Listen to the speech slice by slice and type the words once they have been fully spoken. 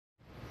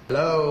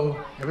Hello,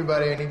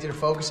 everybody, I need you to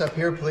focus up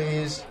here,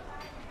 please.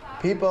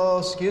 People,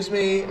 excuse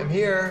me, I'm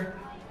here.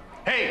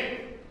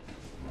 Hey!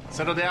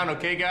 Settle down,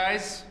 okay,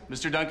 guys?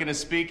 Mr. Duncan is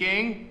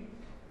speaking.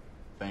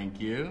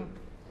 Thank you.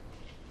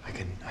 I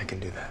can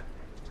do that.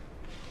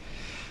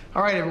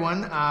 All right,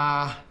 everyone,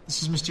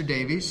 this is Mr.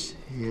 Davies.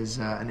 He is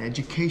an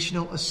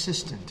educational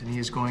assistant, and he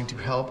is going to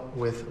help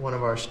with one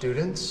of our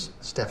students,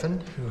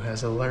 Stefan, who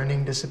has a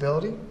learning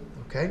disability,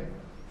 okay?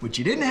 Which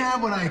you didn't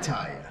have when I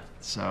taught you.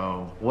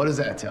 So what does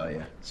that tell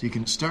you? So you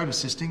can start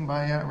assisting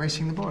by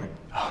erasing the board.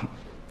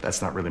 That's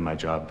not really my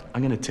job.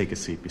 I'm gonna take a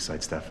seat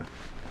beside Stefan.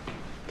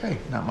 Okay,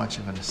 not much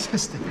of an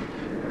assistant.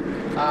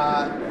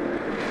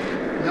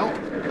 Nope.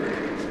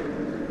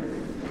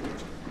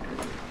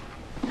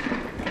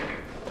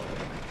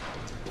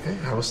 Okay,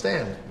 I will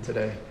stand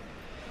today.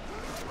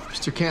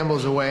 Mr.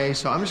 Campbell's away,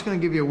 so I'm just gonna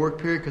give you a work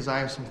period because I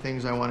have some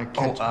things I want to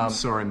catch.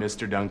 Sorry,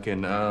 Mr.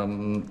 Duncan.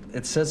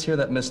 It says here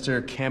that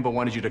Mr. Campbell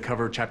wanted you to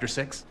cover Chapter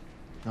 6.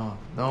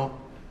 No,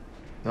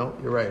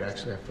 you're right,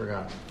 actually, I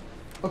forgot.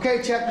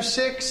 Okay, Chapter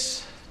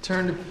 6.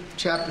 Turn to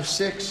Chapter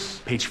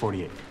 6. Page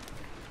 48.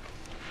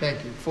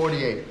 Thank you,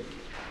 48.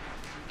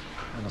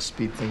 That'll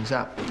speed things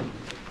up.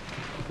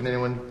 Can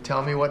anyone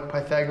tell me what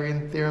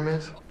Pythagorean theorem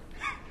is?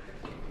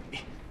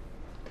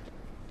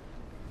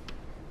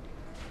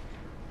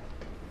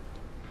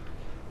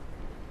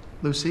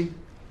 Lucy?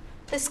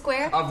 The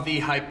square of the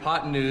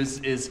hypotenuse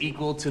is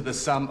equal to the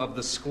sum of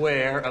the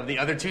square of the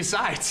other two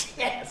sides.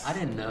 Yes. I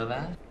didn't know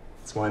that.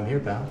 That's why I'm here,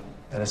 pal.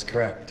 That is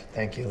correct.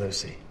 Thank you,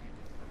 Lucy.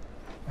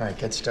 All right,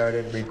 get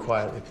started. Read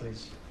quietly,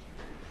 please.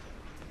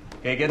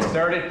 Okay, get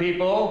started,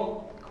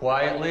 people.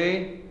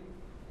 Quietly.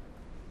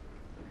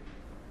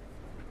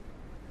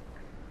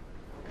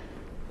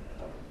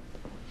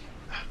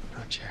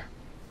 No chair.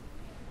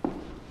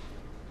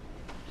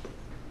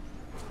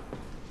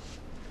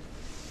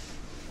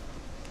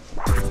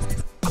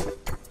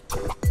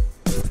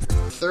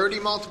 30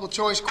 multiple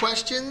choice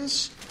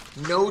questions.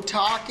 No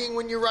talking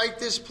when you write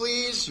this,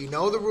 please. You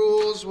know the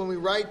rules when we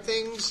write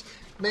things.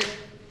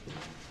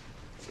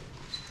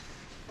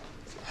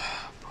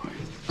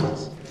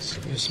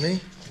 Excuse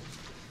me.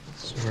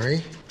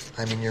 Sorry,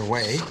 I'm in your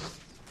way.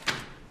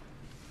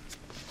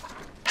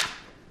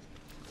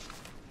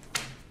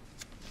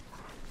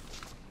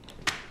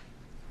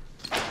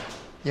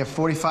 You have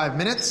 45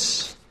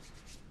 minutes.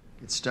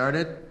 Get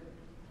started.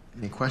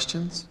 Any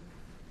questions?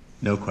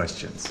 No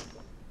questions.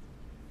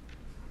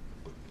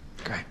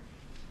 Great.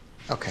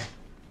 Okay.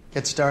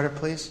 Get started,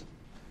 please.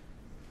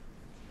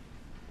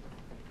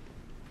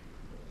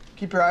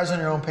 Keep your eyes on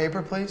your own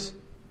paper, please.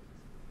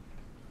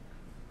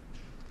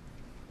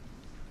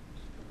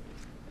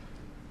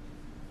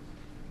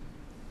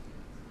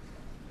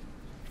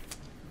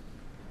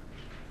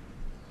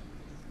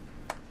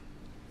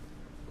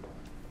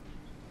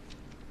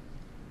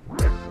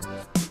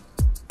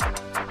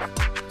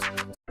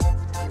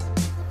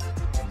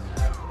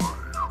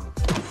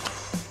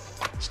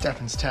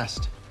 Stefan's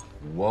test.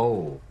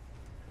 Whoa.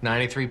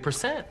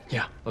 93%.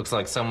 Yeah. Looks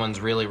like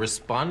someone's really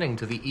responding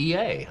to the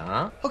EA,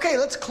 huh? Okay,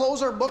 let's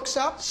close our books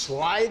up.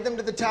 Slide them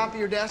to the top of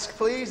your desk,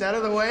 please. Out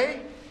of the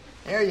way.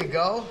 There you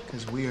go.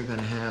 Because we are going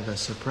to have a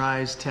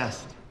surprise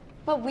test.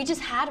 But we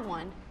just had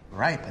one.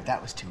 Right, but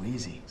that was too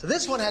easy. So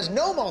this one has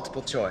no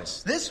multiple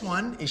choice. This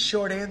one is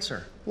short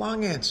answer,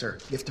 long answer.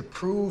 You have to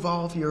prove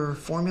all of your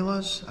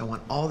formulas. I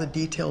want all the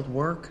detailed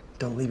work.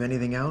 Don't leave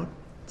anything out.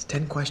 It's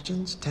 10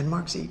 questions, 10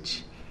 marks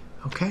each.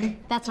 Okay?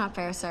 That's not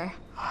fair, sir.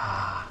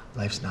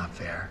 Life's not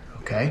fair,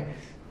 okay?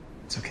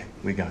 It's okay.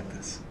 We got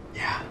this.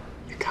 Yeah,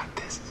 you got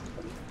this.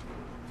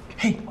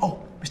 Hey,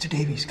 Mr.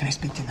 Davies, can I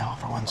speak to you now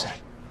for 1 sec?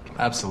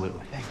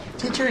 Absolutely. Thank you.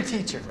 Teacher to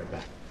teacher.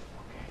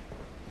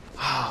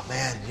 Oh,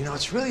 man,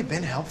 it's really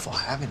been helpful,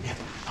 haven't you?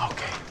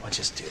 Okay, we'll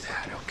just do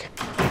that, okay.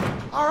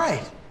 All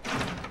right.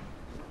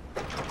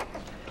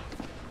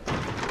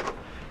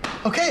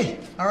 Okay,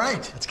 all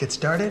right, let's get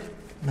started.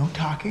 No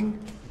talking.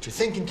 Put your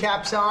thinking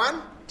caps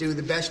on. Do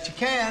the best you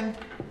can.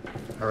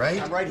 All right?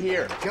 I'm right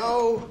here.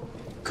 Go.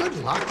 Good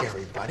luck,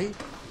 everybody.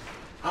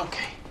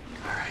 Okay,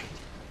 all right.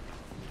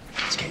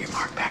 Let's get your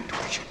mark back to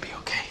where it should be,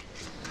 okay?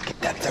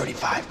 Get that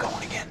 35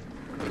 going again.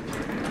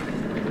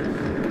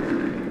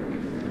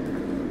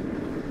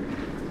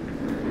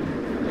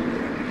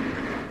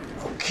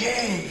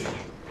 Okay.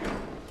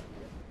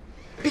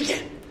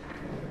 Begin.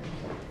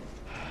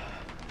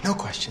 No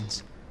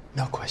questions.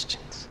 No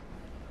questions.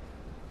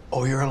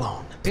 Oh, you're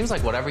alone. Seems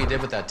like whatever you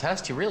did with that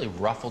test, you really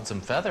ruffled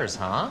some feathers,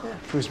 huh? Yeah,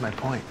 proves my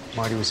point.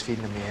 Marty was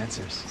feeding him the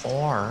answers.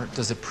 Or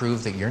does it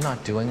prove that you're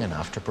not doing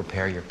enough to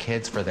prepare your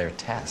kids for their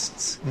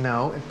tests?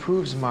 No, it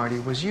proves Marty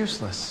was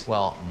useless.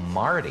 Well,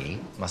 Marty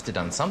must have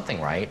done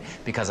something right,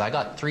 because I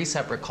got 3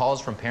 separate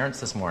calls from parents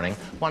this morning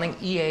wanting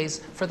EAs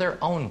for their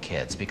own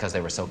kids because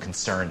they were so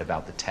concerned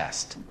about the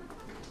test.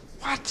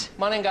 What?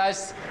 Morning,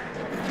 guys.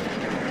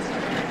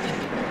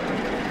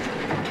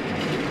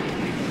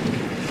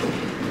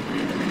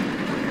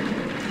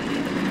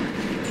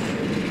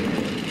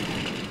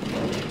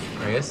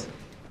 There he is.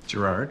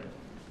 Gerard.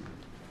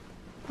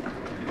 No,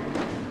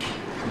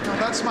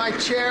 that's my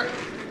chair.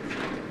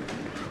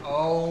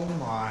 Oh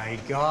my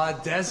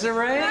God,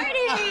 Desiree! Marty!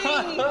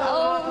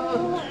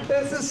 Oh.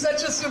 This is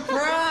such a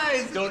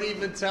surprise! Don't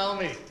even tell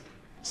me.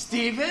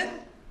 Steven?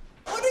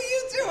 What are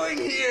you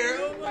doing here?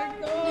 Oh my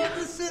God,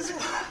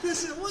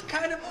 this is what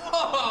kind of,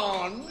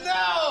 oh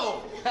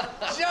no!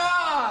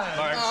 John!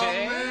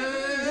 Marty.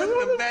 Oh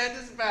man, the band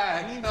is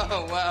back.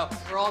 Oh wow.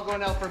 We're all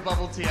going out for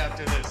bubble tea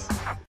after this.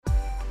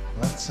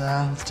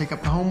 Let's take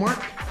up the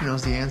homework. Who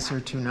knows the answer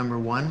to number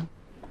 1?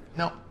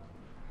 No.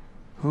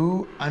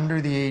 Who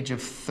under the age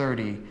of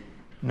 30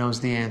 knows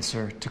the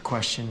answer to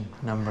question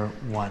number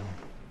 1?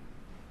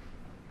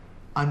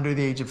 Under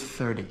the age of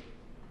 30.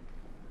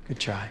 Good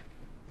try.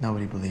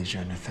 Nobody believes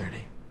you're under 30.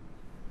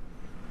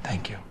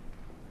 Thank you.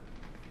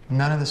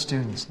 None of the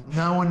students.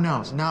 No one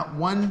knows. Not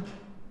one.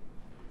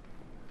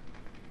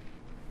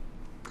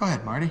 Go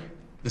ahead, Marty.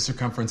 The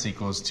circumference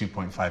equals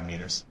 2.5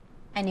 meters.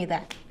 I knew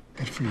that.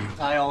 Good for you.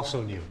 I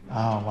also knew.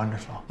 Oh,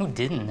 wonderful. Who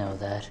didn't know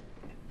that?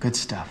 Good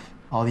stuff.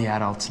 All the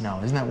adults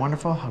know. Isn't that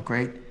wonderful? How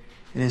great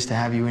it is to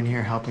have you in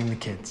here helping the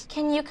kids.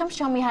 Can you come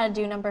show me how to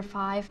do number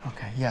 5?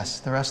 Okay, yes.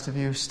 The rest of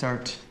you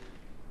start.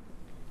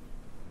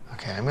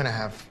 Okay, I'm gonna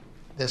have.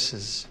 This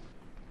is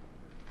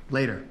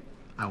later.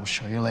 I will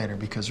show you later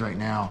because right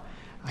now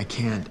I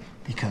can't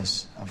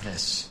because of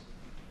this.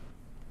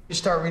 You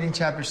start reading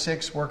chapter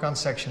 6, work on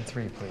section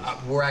 3, please.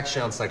 We're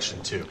actually on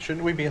section 2.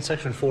 Shouldn't we be in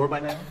section 4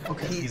 by now?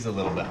 Okay. He's a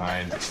little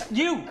behind.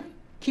 You!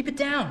 Keep it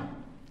down.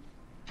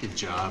 Good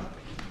job.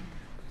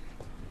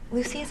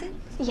 Lucy, is it?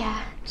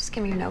 Yeah. Just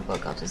give me your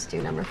notebook. I'll just do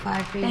number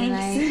 5 for you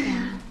Thanks.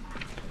 tonight.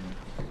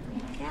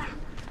 Yeah.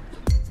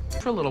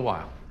 For a little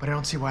while. But I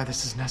don't see why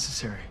this is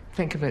necessary.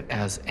 Think of it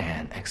as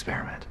an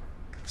experiment.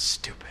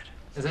 Stupid.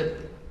 Is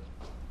it?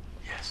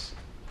 Yes.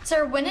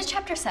 Sir, when is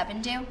chapter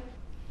 7 due?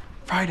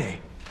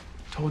 Friday.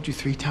 Told you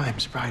 3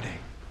 times, Friday.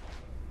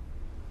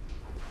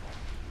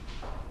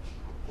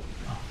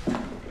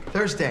 Oh.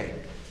 Thursday.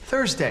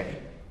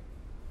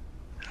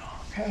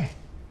 Okay.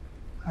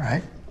 All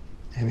right.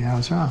 Maybe I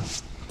was wrong.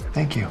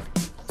 Thank you.